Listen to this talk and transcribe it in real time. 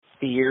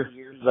Fear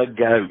the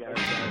goat.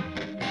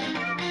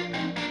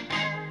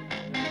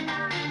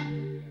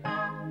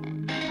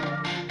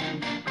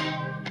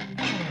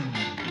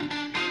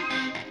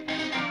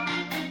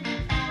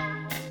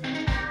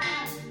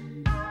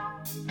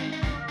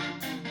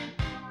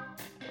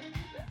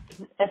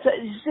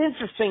 It's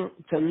interesting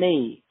to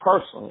me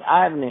personally.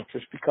 I have an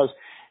interest because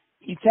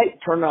you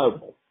take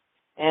Chernobyl,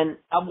 and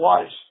I've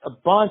watched a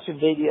bunch of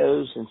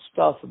videos and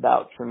stuff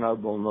about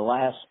Chernobyl in the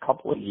last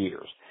couple of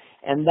years.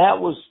 And that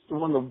was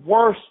one of the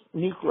worst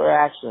nuclear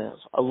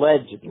accidents,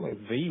 allegedly.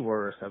 The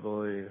worst, I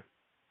believe.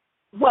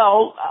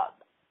 Well,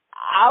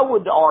 I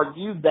would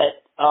argue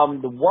that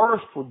the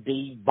worst would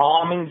be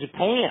bombing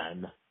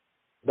Japan.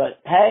 But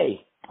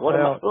hey, what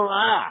am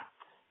I?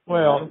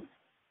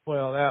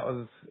 Well, that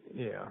was,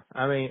 yeah.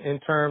 I mean, in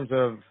terms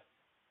of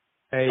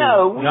a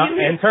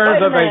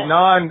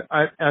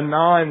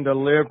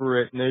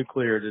non-deliberate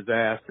nuclear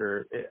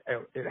disaster,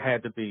 it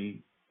had to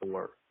be the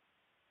worst.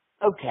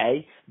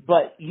 Okay,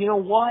 but you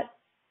know what?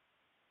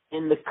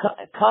 In the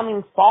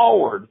coming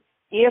forward,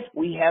 if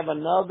we have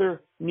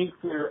another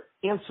nuclear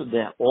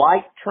incident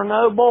like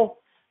Chernobyl,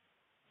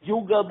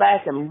 you'll go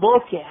back and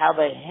look at how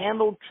they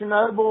handled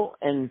Chernobyl,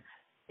 and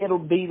it'll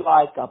be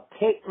like a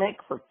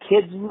picnic for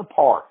kids in the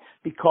park.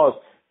 Because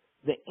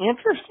the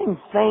interesting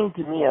thing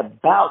to me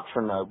about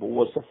Chernobyl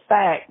was the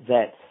fact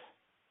that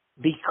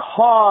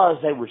because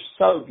they were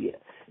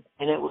Soviet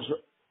and it was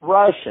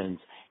Russians,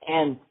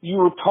 and you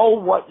were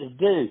told what to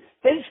do,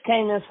 they just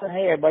came in and said,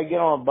 hey, everybody get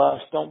on a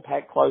bus, don't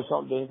pack clothes,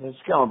 don't do anything,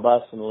 just get on a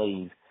bus and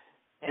leave.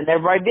 And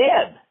everybody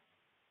did.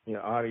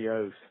 Yeah,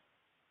 adios.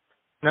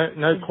 No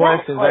exactly.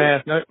 Questions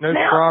asked,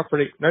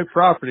 no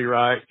property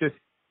rights, just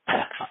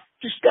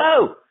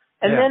go.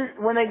 And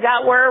then when they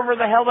got wherever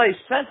the hell they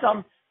sent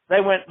them, they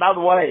went, by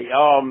the way,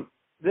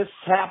 this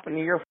happened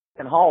to your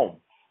f***ing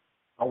home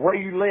or where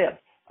you live.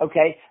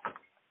 Okay.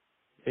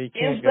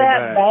 Is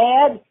that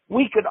bad?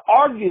 We could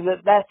argue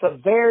that that's a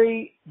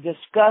very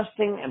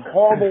disgusting and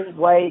horrible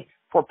way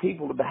for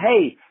people to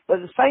behave.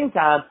 But at the same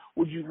time,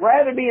 would you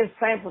rather be in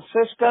San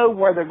Francisco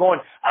where they're going,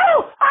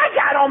 oh, I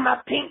got on my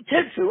pink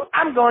tutu,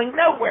 I'm going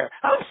nowhere,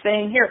 I'm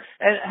staying here,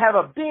 and have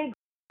a big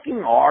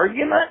f***ing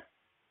argument?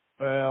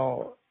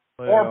 Well,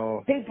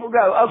 or people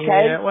go,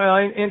 okay. Yeah, well,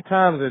 in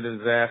times of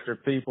disaster,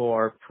 people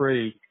are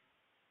pretty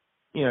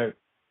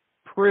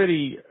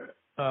ready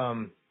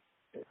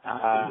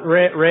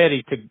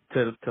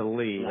to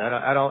leave.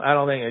 I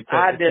don't think it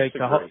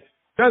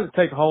doesn't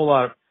take a whole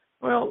lot of.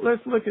 Well,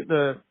 let's look at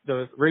the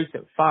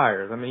recent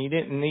fires. I mean, you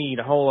didn't need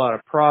a whole lot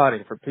of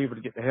prodding for people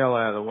to get the hell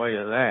out of the way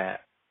of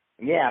that.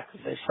 Yeah,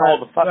 because they saw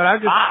the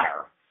fucking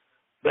fire.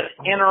 But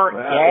inert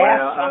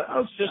gas,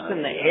 it's just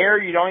in the air,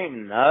 you don't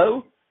even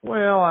know.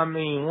 Well, I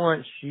mean,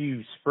 once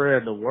you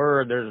spread the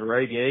word, there's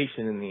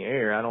radiation in the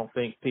air. I don't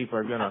think people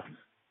are gonna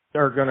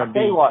be.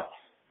 Tell you what,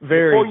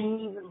 very.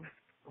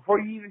 Before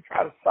you even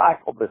try to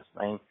cycle this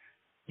thing,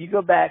 you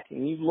go back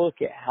and you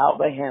look at how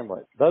they handle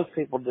it. Those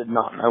people did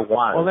not know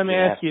why. Well, let me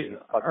ask you,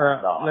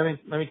 let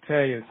me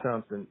tell you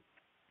something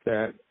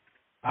that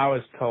I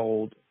was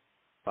told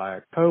by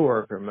a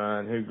coworker of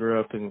mine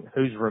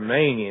who's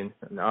Romanian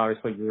and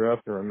obviously grew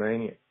up in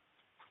Romania.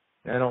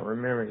 I don't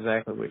remember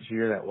exactly which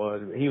year that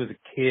was, but he was a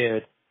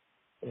kid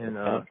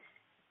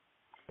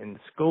in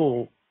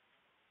school,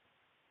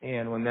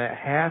 and when that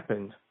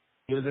happened,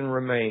 he was in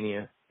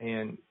Romania,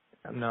 and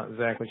I'm not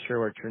exactly sure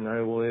what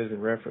Chernobyl is in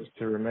reference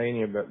to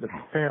Romania, but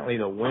apparently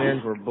the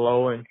winds were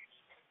blowing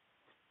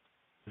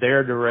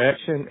their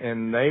direction,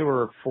 and they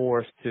were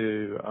forced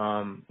to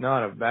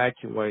not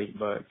evacuate,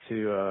 but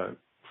to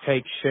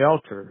take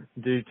shelter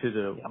due to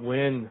the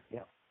wind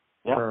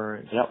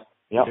currents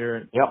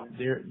during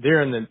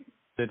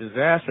the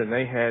disaster. And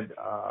they had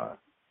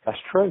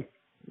that's true.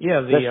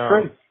 Yeah, that's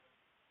true.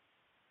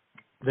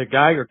 The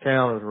Geiger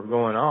counters were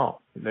going off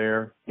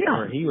there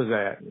where he was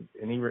at,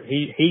 and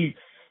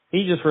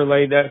he just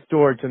relayed that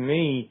story to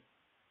me,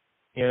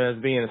 as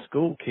being a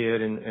school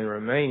kid in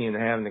Romania and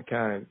having to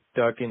kind of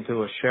duck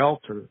into a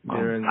shelter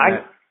during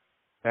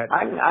that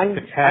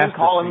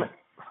catastrophe.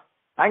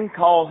 I can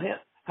call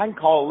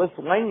a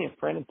Lithuanian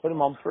friend and put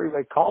him on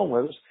three-way call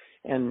with us,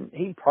 and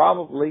he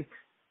probably,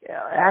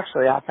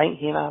 actually, I think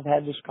he and I have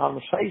had this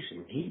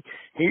conversation. He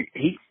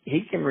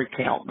can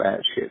recount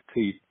that shit to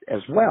you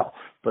as well,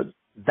 but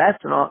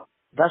that's not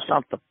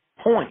the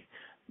point.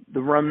 The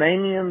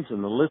Romanians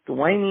and the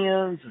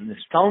Lithuanians and the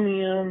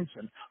Estonians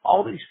and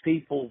all these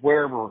people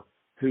wherever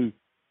who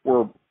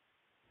were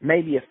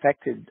maybe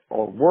affected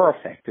or were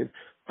affected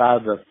by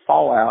the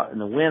fallout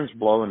and the winds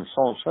blowing and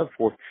so on and so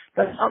forth,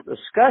 that's not the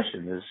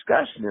discussion. The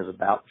discussion is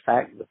about the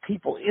fact that the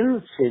people in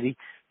the city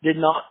did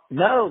not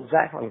know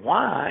exactly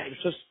why.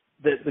 It's just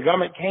that the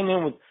government came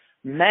in with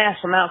mass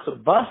amounts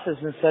of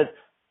buses and said,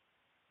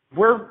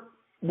 we're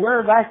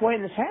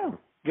evacuating the town.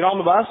 Get on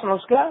the bus and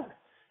let's go.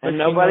 And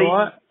nobody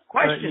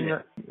questioned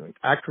it.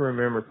 I can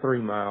remember 3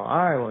 Mile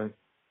Island,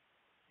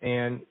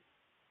 and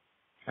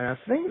I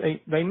think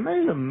they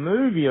made a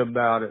movie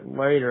about it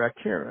later. I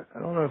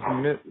don't know if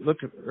you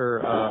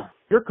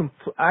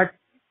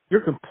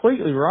you're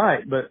completely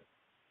right, but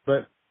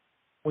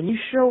when you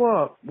show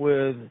up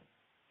with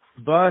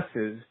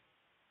buses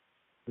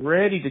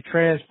ready to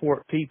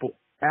transport people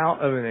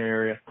out of an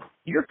area,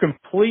 you're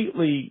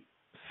completely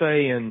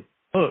saying,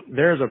 look,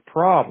 there's a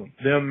problem.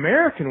 The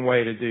American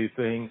way to do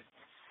things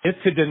is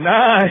to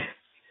deny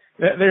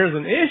that there's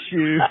an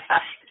issue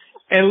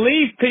and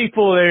leave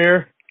people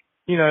there,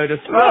 you know, to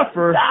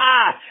suffer.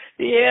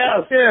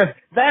 Yes. Yeah.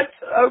 That's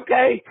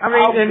okay. I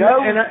mean,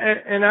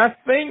 and I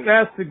think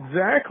that's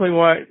exactly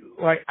what,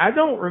 like, I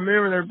don't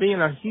remember there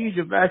being a huge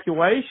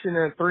evacuation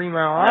in 3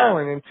 Mile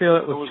Island until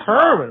it was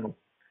terminal.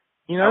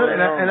 You know,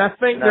 and I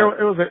think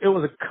it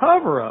was a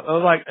cover up. It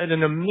was like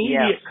an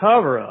immediate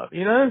cover up,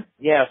 you know?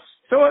 Yes.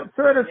 So at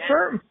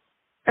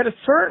a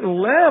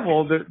certain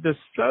level, the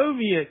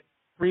Soviet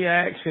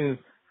reaction is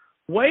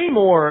way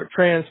more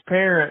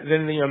transparent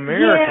than the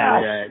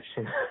American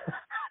reaction.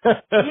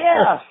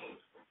 Yes.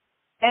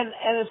 And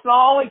it's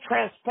not only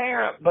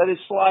transparent, but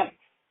it's like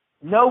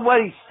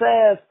nobody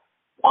says,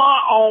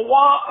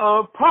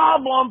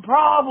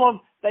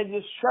 problem. They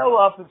just show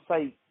up and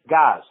say,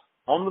 guys,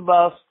 on the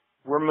bus,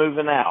 we're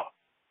moving out.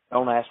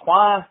 Don't ask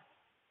why.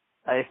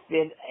 If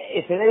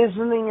it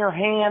isn't in your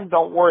hand,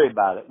 don't worry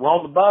about it. We're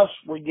on the bus,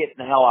 we're getting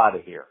the hell out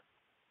of here.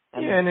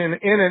 And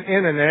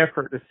in an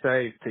effort to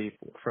save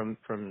people from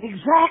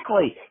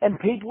exactly, and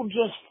people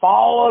just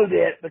followed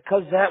it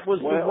because that was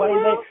the way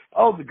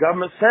the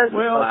government says it.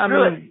 Well, I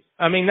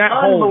mean that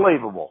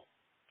unbelievable.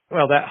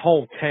 That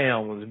whole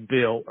town was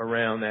built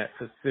around that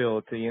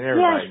facility, and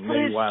everybody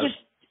knew why.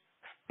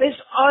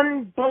 It's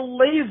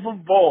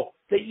unbelievable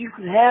that you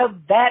could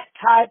have that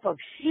type of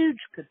huge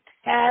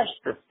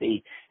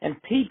catastrophe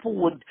and people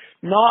would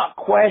not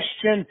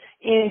question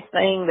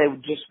anything. They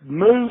would just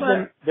move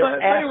them. But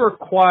they were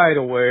quite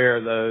aware,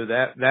 though,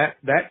 that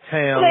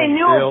town. They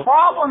knew a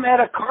problem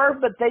had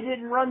occurred, but they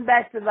didn't run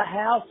back to the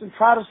house and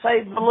try to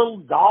save the little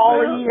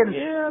dolly.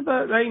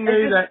 But they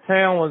knew that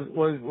town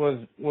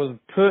was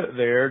put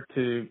there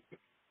to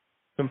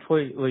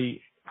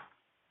completely,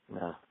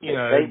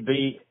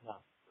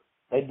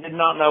 They did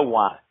not know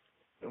why.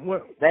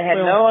 They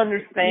had no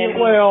understanding of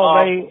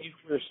the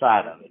nuclear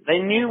side of it. They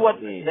knew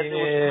that there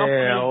was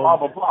something, blah,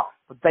 blah, blah,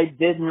 but they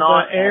did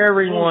not. But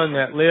everyone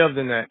that lived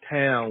in that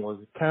town was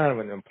kind of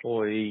an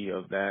employee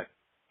of that.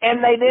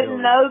 And they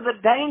didn't know the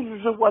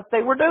dangers of what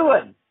they were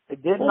doing. They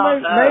did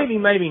not know.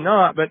 Maybe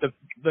not, but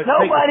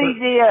nobody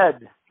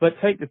did. But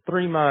take the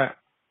 3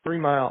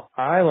 Mile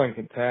Island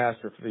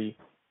catastrophe,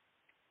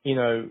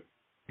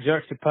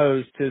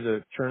 juxtaposed to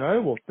the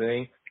Chernobyl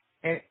thing,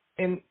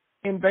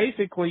 and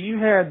basically you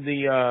had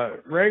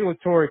the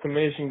regulatory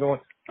commission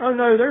going, oh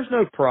no, there's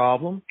no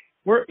problem.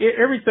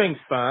 Everything's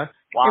fine.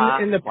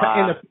 In the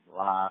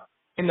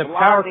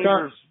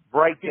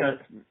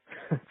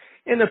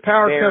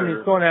power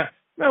company's going out,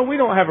 no, we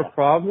don't have a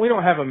problem. We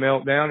don't have a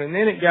meltdown. And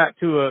then it got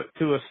to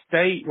a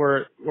state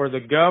where the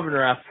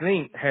governor, I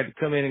think, had to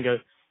come in and go,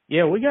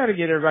 yeah, we got to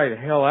get everybody the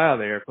hell out of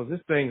there because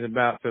this thing's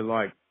about to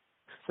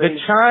the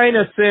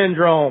China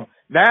Syndrome.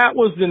 That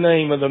was the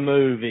name of the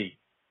movie.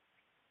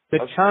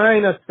 The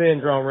China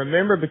Syndrome.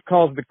 Remember,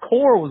 because the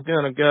core was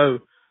going to go,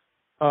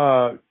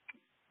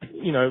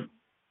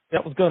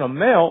 that was going to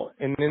melt,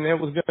 and then it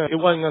wasn't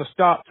going to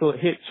stop till it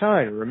hit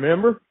China.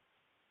 Remember?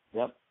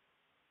 Yep.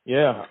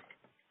 Yeah.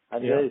 I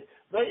do.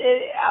 But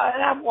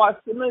I've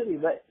watched the movie.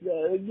 But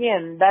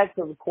again, back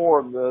to the core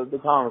of the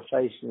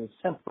conversation is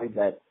simply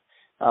that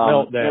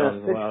meltdown. In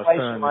a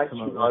situation like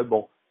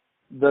Chernobyl,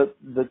 the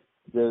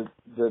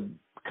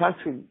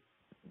country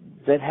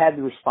that had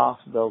the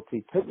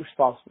responsibility, took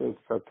responsibility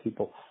for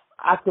people.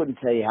 I couldn't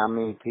tell you how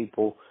many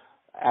people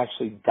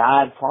actually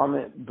died from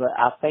it, but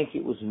I think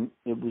it was.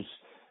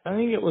 I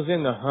think it was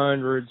in the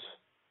hundreds.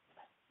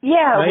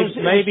 Yeah,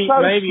 maybe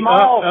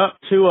small. up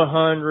to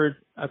 100.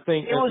 I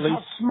think it was at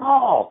least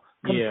small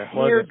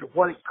compared to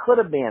what it could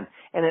have been,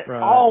 and it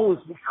all was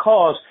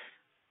because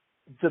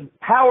the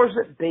powers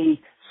that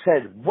be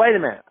said, "Wait a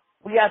minute,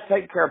 we got to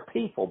take care of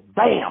people."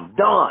 Bam,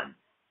 done.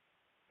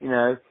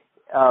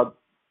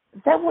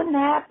 That wouldn't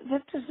happen.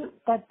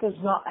 That does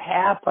not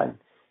happen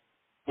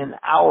in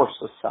our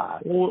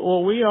society.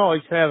 Well, we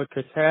always have a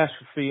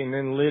catastrophe and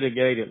then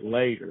litigate it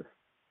later.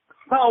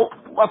 Well,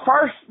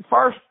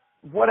 first,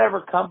 whatever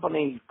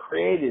company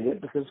created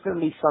it, because it's going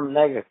to be some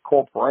mega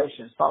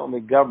corporation. It's not going to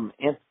be a government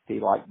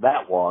entity like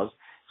that was.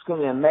 It's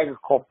going to be a mega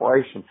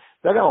corporation.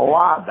 They're going to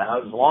lie about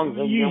it as long as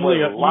they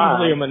usually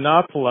a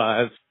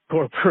monopolized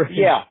corporation.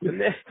 Yeah,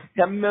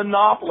 a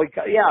monopoly.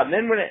 Yeah, and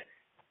then when it.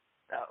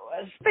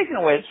 Speaking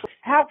of which,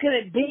 how can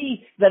it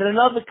be that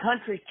another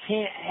country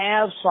can't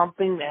have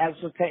something that has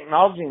the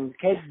technology and the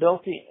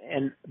capability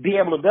and be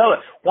able to build it?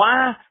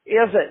 Why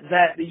is it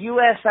that the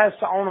U.S. has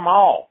to own them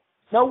all?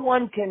 No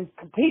one can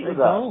compete with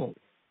us.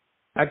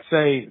 I'd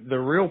say the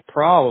real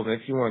problem,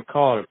 if you want to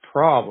call it a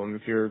problem,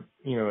 if you're,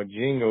 a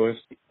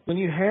jingoist, when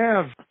you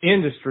have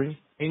industry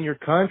in your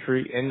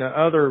country and the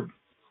other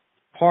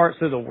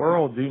parts of the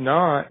world do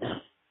not,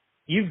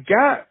 you've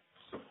got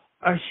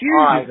a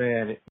huge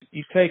advantage.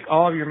 You take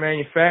all of your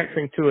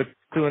manufacturing to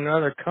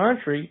another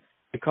country,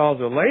 because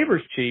the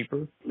labor's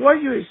cheaper. What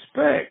do you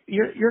expect?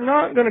 You're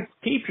not going to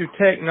keep your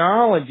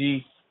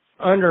technology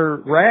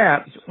under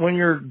wraps when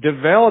you're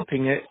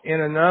developing it in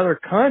another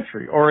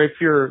country, or if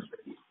you're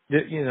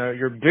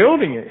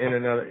building it in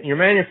you're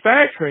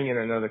manufacturing in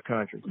another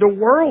country. The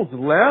world's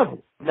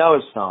level. No,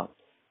 it's not.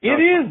 It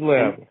is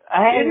level.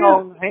 Hang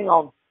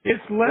on.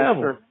 It's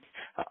level.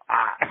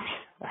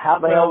 How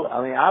the hell?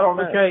 I mean, I don't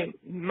know. Okay,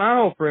 my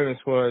whole premise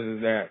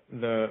is that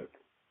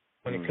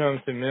when it comes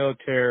to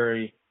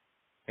military,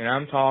 and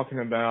I'm talking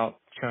about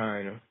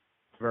China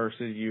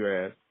versus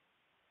U.S.,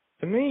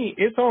 to me,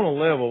 it's on a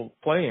level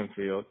playing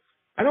field.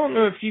 I don't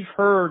know if you've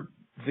heard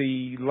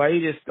the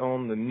latest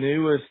on the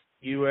newest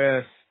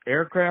U.S.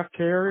 aircraft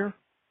carrier,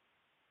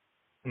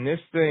 and this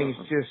thing's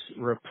just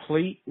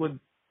replete with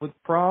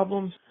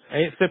problems.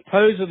 And it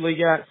supposedly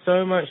got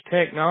so much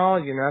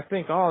technology, and I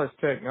think all this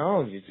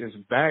technology is just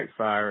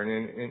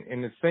backfiring,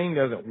 and the thing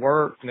doesn't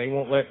work, and they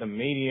won't let the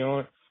media on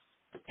it.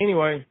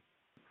 Anyway,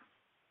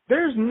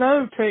 there's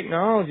no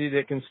technology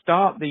that can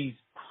stop these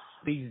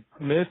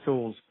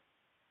missiles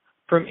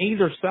from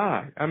either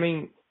side. I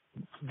mean,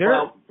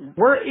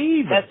 we're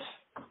even.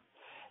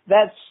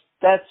 That's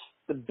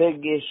the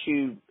big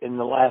issue in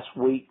the last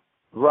week.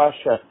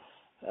 Russia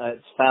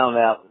it's found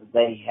out that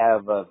they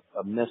have a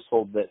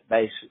missile that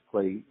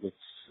basically it's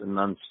an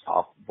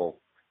unstoppable.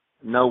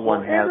 No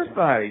one has.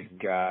 Everybody's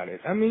got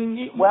it. I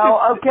mean,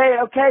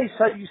 okay.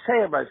 So you say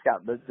everybody's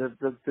got it.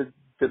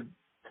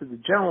 To the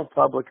general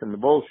public and the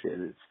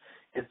bullshit,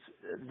 it's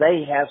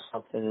they have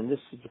something, and this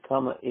has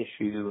become an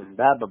issue, and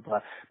blah blah blah.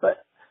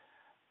 But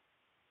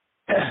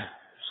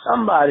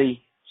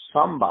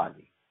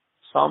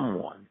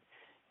someone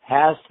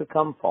has to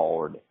come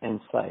forward and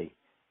say,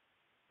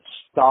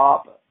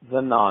 stop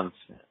the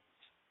nonsense.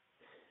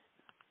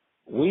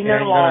 We no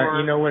longer.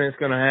 You know when it's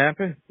going to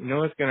happen? You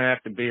know it's going to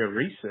have to be a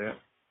reset.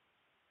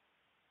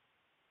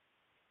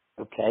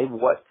 Okay,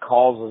 what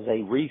causes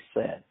a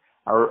reset?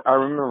 I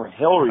remember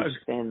Hillary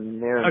standing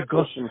there and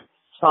pushing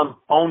some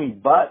phony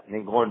button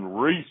and going,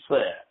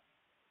 reset.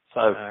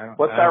 So,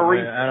 what's our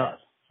reset? I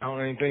don't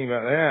know anything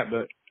about that,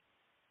 but,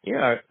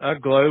 yeah, a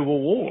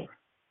global war.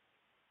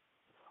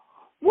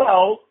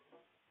 Well,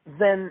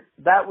 then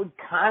that would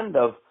kind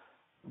of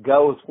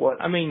go with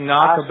what... I mean,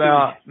 knock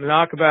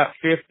about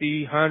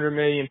 50, 100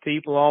 million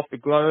people off the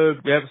globe,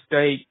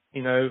 devastate,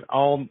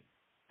 all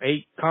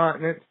 8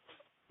 continents.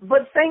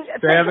 But think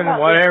 7,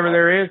 whatever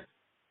there is.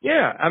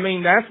 Yeah, I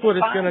mean, that's what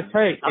it's going to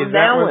take. I'm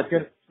down with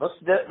it. Let's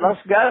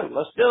go.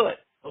 Let's do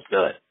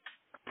it.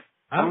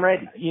 I'm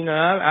ready.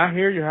 I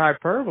hear your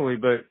hyperbole,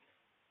 but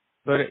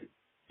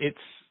it's.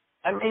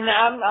 I mean,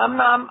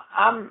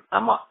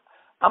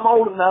 I'm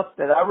old enough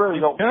that I really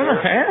don't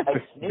care.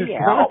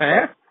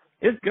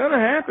 It's gonna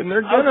happen.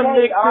 They're gonna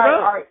mix it up.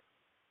 All right.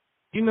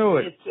 You know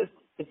it.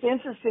 It's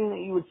interesting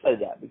that you would say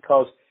that,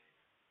 because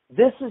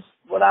this is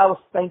what I was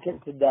thinking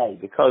today,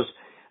 because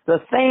the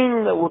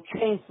thing that will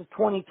change the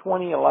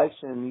 2020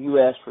 election in the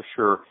U.S. for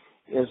sure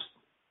is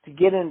to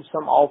get into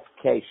some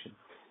altercation.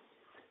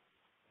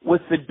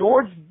 With the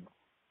George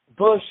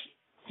Bush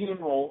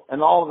funeral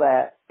and all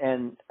that,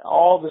 and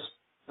all this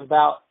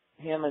about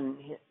him and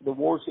the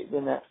wars he'd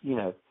been at,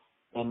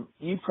 and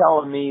you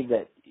telling me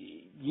that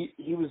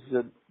he was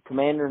the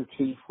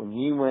commander-in-chief when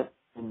you went,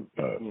 and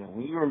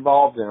when you were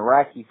involved in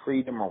Iraqi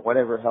Freedom or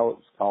whatever the hell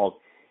it's called,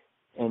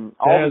 and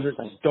all Desert these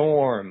things.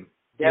 Storm.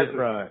 Desert. That's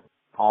right.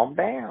 Calm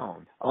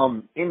down.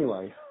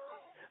 Anyway,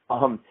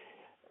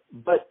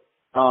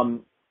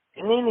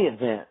 in any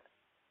event,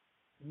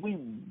 we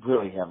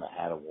really haven't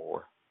had a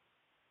war.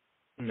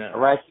 No.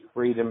 Iraqi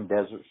Freedom,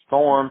 Desert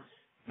Storm,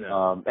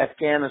 no.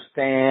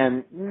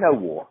 Afghanistan, no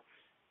war.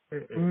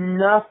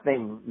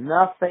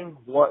 Nothing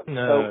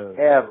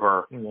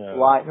whatsoever. No.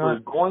 Like we're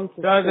going to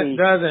see.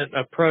 Doesn't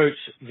approach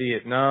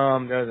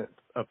Vietnam, doesn't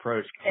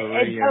approach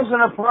Korea. It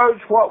doesn't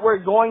approach what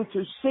we're going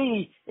to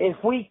see if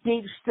we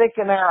keep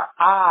sticking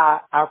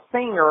our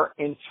finger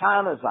in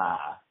China's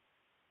eye,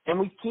 and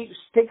we keep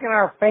sticking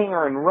our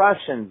finger in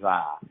Russian's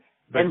eye.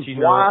 But and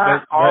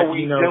why are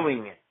we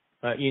doing it?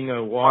 But you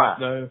know what,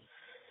 though?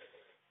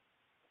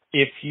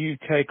 If you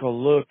take a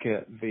look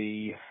at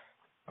the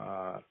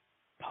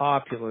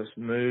populist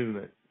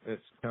movement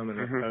that's coming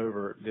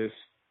over this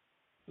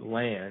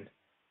land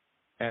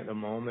at the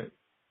moment,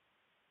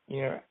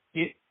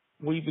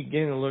 we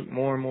begin to look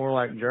more and more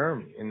like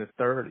Germany in the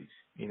 30s,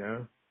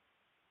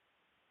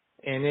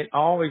 and it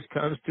always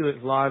comes to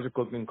its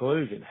logical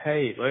conclusion.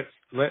 Hey,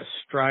 let's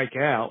strike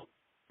out,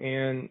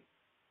 and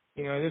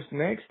this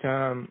next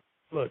time,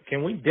 look,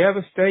 can we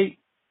devastate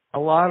a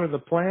lot of the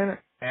planet?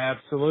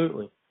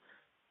 Absolutely.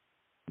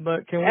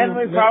 But can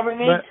we probably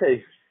need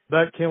to.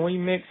 But can we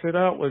mix it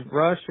up with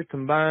Russia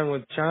combined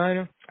with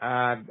China?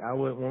 I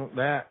wouldn't want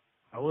that.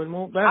 I wouldn't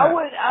want that.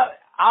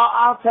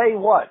 I'll tell you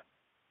what.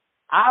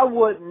 I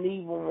wouldn't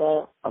even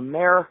want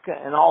America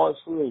and all its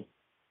little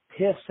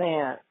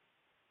pissant,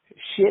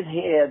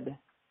 shithead,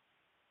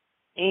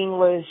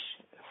 English,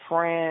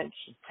 French,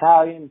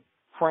 Italian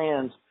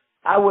friends.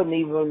 I wouldn't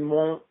even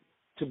want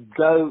to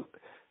go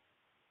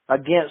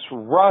against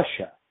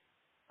Russia.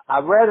 I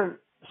read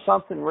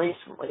something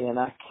recently, and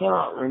I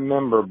cannot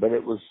remember, but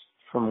it was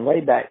from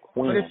way back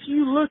when. But if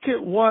you look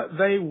at what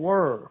they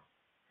were,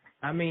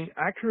 I mean,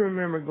 I can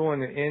remember going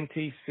to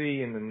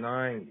NTC in the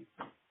 90s,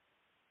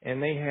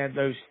 and they had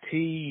those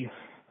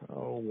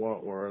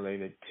what were they?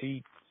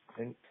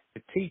 The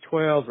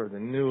T12s are the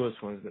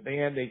newest ones, but they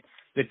had the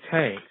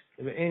tanks.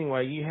 But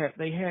anyway,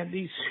 they had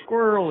these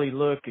squirrely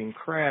looking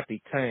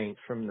crappy tanks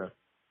from the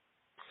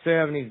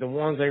 70s, the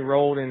ones they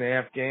rolled into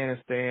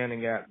Afghanistan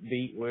and got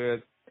beat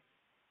with.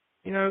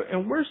 You know,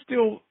 and we're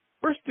still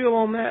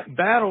on that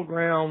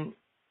battleground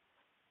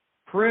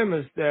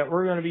premise that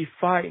we're going to be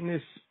fighting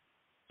this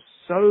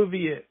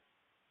Soviet,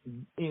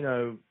 you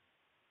know,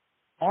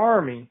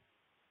 army.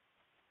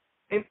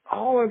 And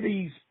all of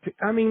these,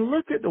 I mean,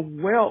 look at the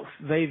wealth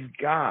they've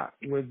got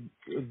with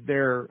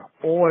their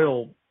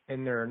oil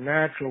and their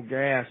natural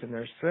gas, and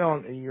they're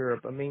selling in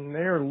Europe. I mean,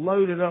 they're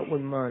loaded up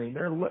with money.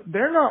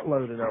 They're not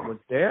loaded up with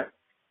debt.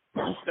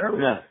 They're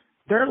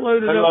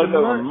loaded up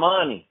with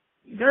money.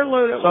 They're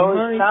loaded up with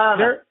money.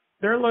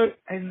 They're loaded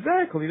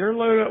exactly. They're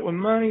loaded up with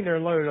money. They're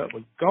loaded up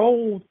with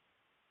gold.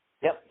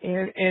 Yep.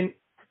 And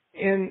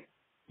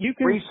you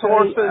can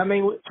resources. Say, I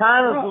mean,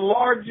 China's the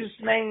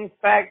largest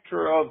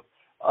manufacturer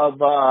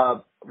of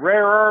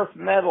rare earth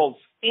metals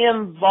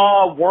in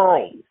the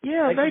world.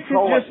 Yeah, they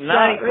could just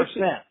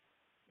 90%.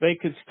 They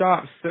could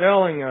stop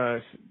selling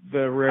us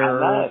the rare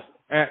earth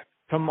at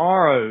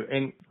tomorrow.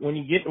 And when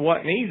you get to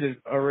what needs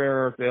a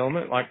rare earth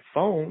element like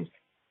phones,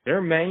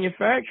 they're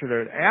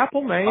manufactured.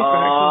 Apple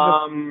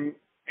manufactures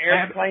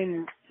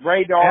airplane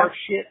radar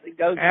shit that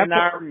goes in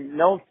our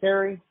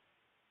military.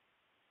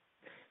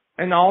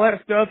 And all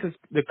that stuff is,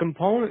 the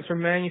components are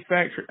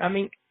manufactured. I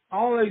mean,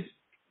 all those,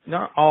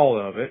 not all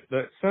of it,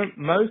 but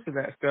most of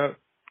that stuff.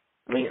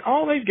 I mean,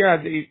 all they've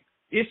got to do,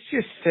 it's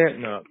just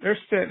setting up. They're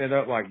setting it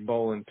up like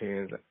bowling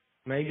pins.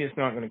 Maybe it's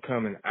not going to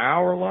come in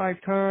our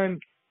lifetime,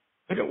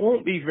 but it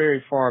won't be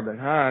very far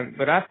behind.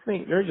 But I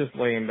think they're just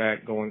laying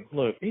back going,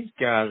 look, these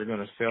guys are going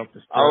to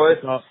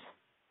self-destruct.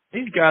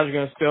 These guys are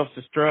going to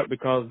self-destruct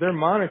because their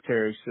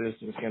monetary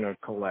system is going to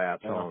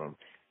collapse on them.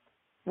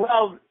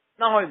 Well,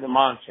 not only the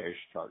monetary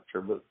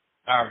structure, but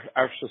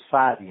our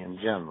society in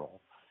general.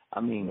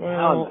 I mean,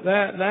 well,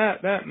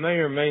 that may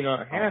or may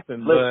not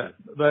happen, but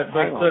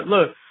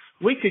look,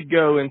 we could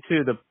go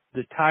into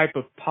the type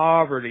of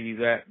poverty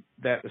that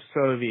the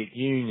Soviet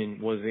Union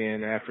was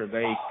in after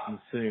they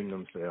consumed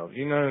themselves.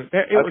 You know,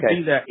 it would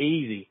be that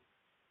easy.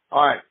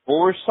 All right. Well,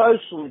 we're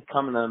socially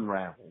coming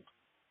unraveled.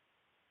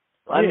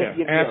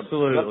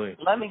 Absolutely.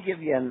 Let me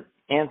give you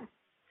an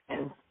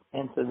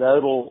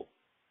anecdotal,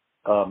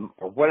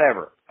 or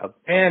whatever.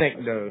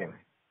 Anecdotal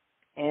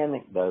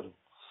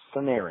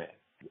scenario.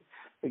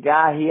 The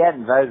guy, he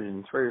hadn't voted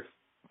in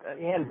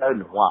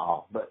a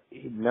while, but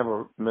he'd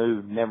never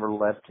moved, never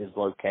left his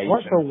location.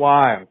 What's a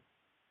while?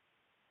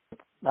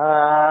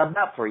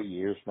 About 3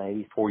 years,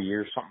 maybe 4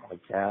 years, something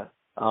like that.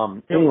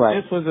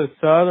 Anyway. This was a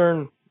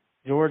southern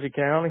Georgia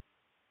county?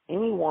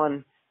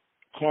 Anyone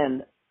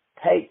can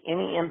take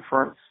any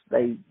inference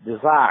they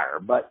desire,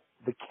 but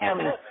the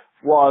county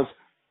was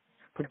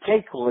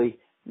particularly,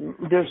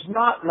 there's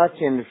not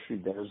much industry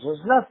there.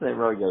 There's nothing that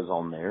really goes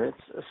on there.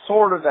 It's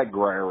sort of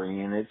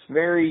agrarian. It's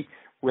very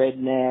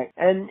redneck.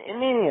 And in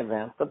any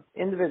event, the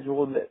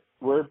individual that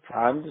we're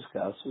trying to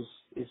discuss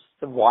is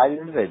the white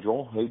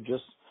individual who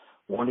just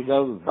wanted to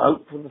go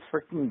vote for the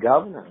freaking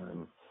governor.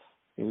 And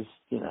he was,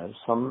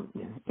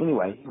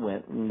 anyway, he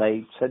went and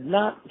they said,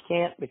 no, you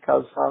can't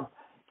because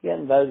he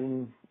hadn't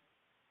voted.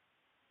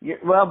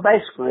 Well,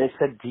 basically they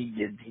said he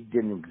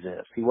didn't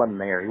exist. He wasn't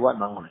there. He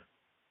wasn't on it.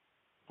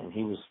 And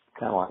he was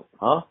kind of like,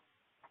 huh?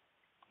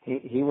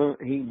 He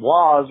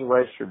was a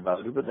registered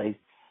voter, but they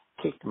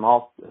kicked him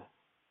off the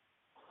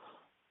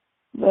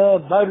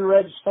voter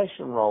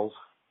registration rolls.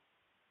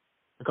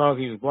 Because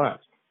he was black?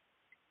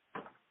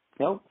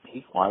 Nope,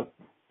 he's white.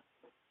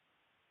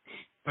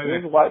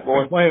 He's a white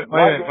boy. Wait a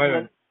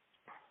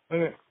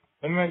minute.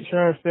 Let me make sure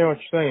I understand what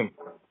you're saying.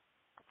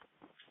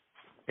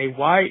 A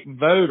white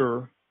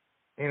voter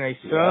in a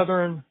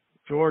southern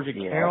Georgia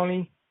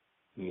county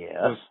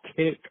was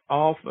kicked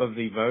off of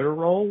the voter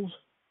rolls?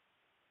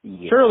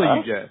 Yes. Surely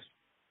you jest.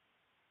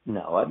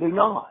 No, I do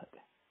not.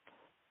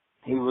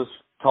 He was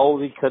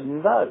told he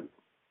couldn't vote.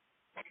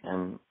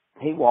 And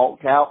he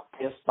walked out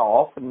pissed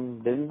off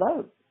and didn't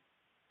vote.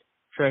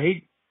 So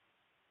he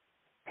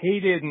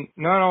didn't,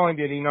 not only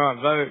did he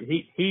not vote,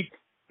 he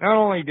not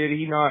only did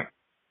he not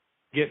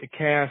get to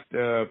cast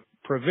a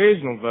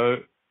provisional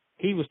vote,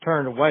 he was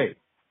turned away.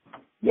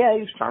 Yeah,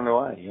 he was turned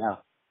away, yeah.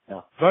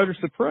 Voter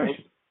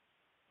suppression.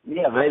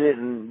 Yeah, they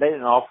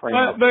didn't offer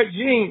him. But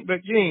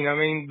Gene, I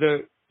mean,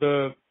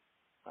 the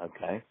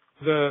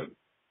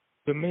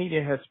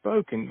media has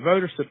spoken.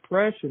 Voter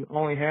suppression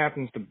only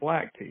happens to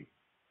black people.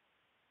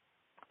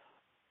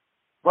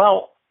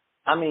 Well,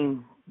 I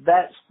mean,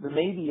 that's the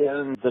media,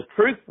 and the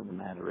truth of the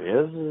matter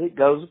is it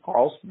goes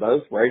across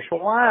both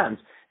racial lines.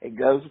 It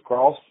goes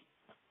across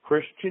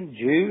Christian,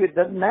 Jew, it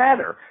doesn't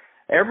matter.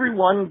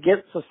 Everyone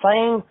gets the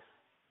same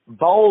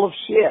bowl of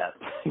shit.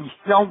 You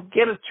don't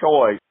get a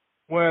choice.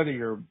 whether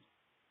you're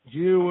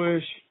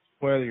Jewish,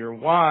 whether you're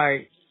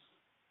white,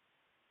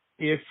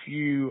 if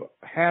you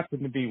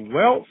happen to be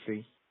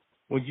wealthy,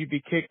 would you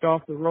be kicked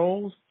off the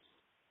rolls?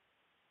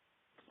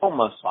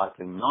 Almost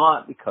likely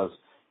not, because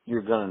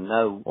you're going to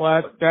know.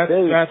 Well, that's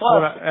Plus,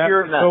 what I.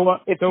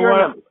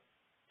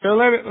 So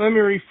let me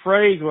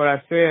rephrase what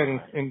I said,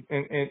 and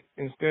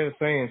instead of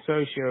saying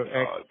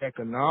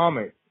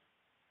socioeconomic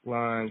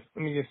lines,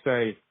 let me just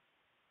say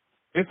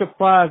this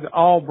applies to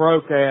all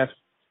broke ass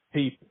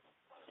people.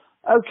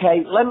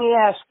 Okay, let me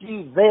ask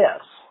you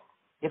this.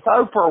 If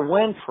Oprah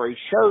Winfrey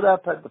showed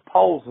up at the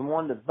polls and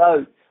wanted to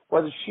vote,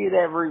 whether she had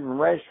ever even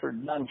registered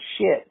and done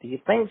shit, do you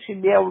think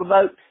she'd be able to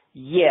vote?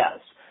 Yes.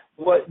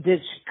 What, did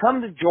she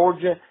come to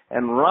Georgia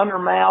and run her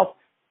mouth?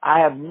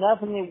 I have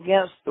nothing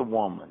against the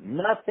woman,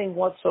 nothing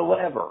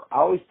whatsoever. I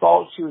always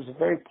thought she was a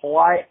very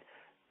polite,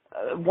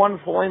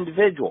 wonderful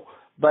individual.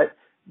 But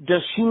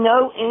does she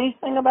know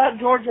anything about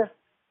Georgia?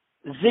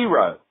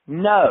 Zero.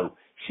 No.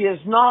 She has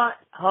not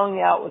hung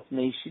out with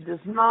me. She does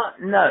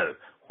not know.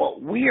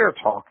 What we are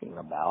talking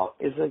about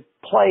is a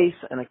place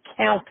and a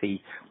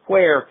county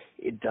where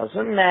it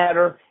doesn't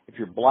matter if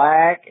you're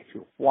black, if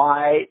you're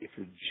white, if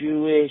you're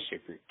Jewish,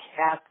 if you're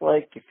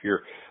Catholic, if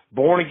you're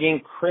born again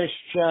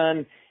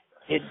Christian,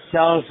 it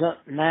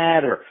doesn't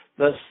matter.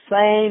 The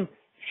same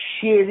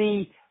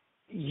shitty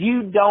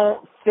you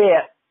don't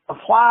fit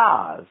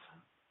applies.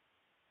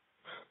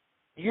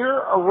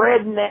 You're a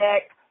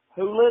redneck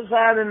who lives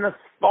out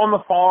on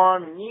the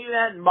farm, and you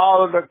hadn't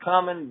bothered to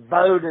come and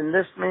vote in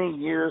this many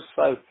years,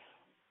 so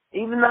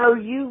even though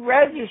you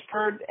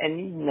registered and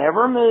you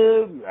never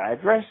moved, your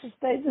address has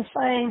stayed the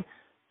same,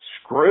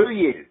 screw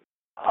you.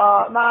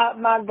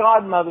 My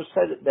godmother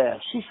said it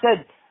best. She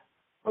said,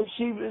 well,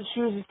 she was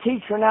a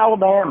teacher in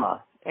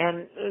Alabama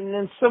and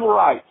in civil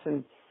rights,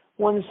 and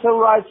when the civil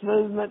rights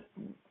movement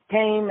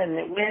came and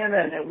it went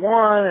and it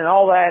won and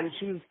all that, and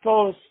she was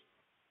still a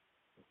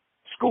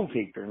school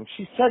teacher, and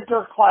she said to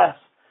her class,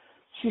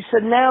 she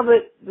said, now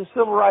that the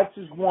civil rights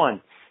is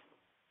won,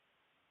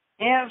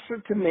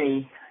 answer to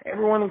me,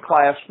 everyone in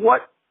class,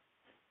 what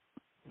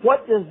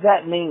does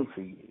that mean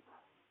for you?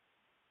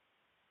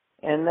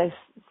 And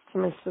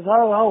somebody says,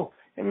 oh,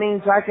 it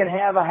means I can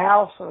have a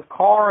house and a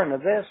car and a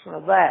this and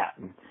a that.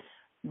 And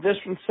this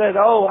one said,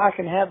 oh, I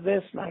can have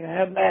this and I can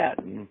have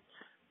that. And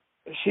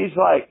she's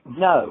like,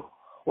 no.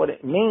 What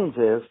it means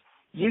is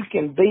you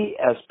can be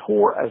as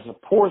poor as the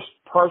poorest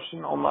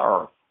person on the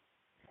earth,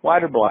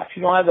 white or black. If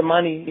you don't have the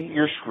money,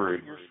 you're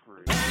screwed.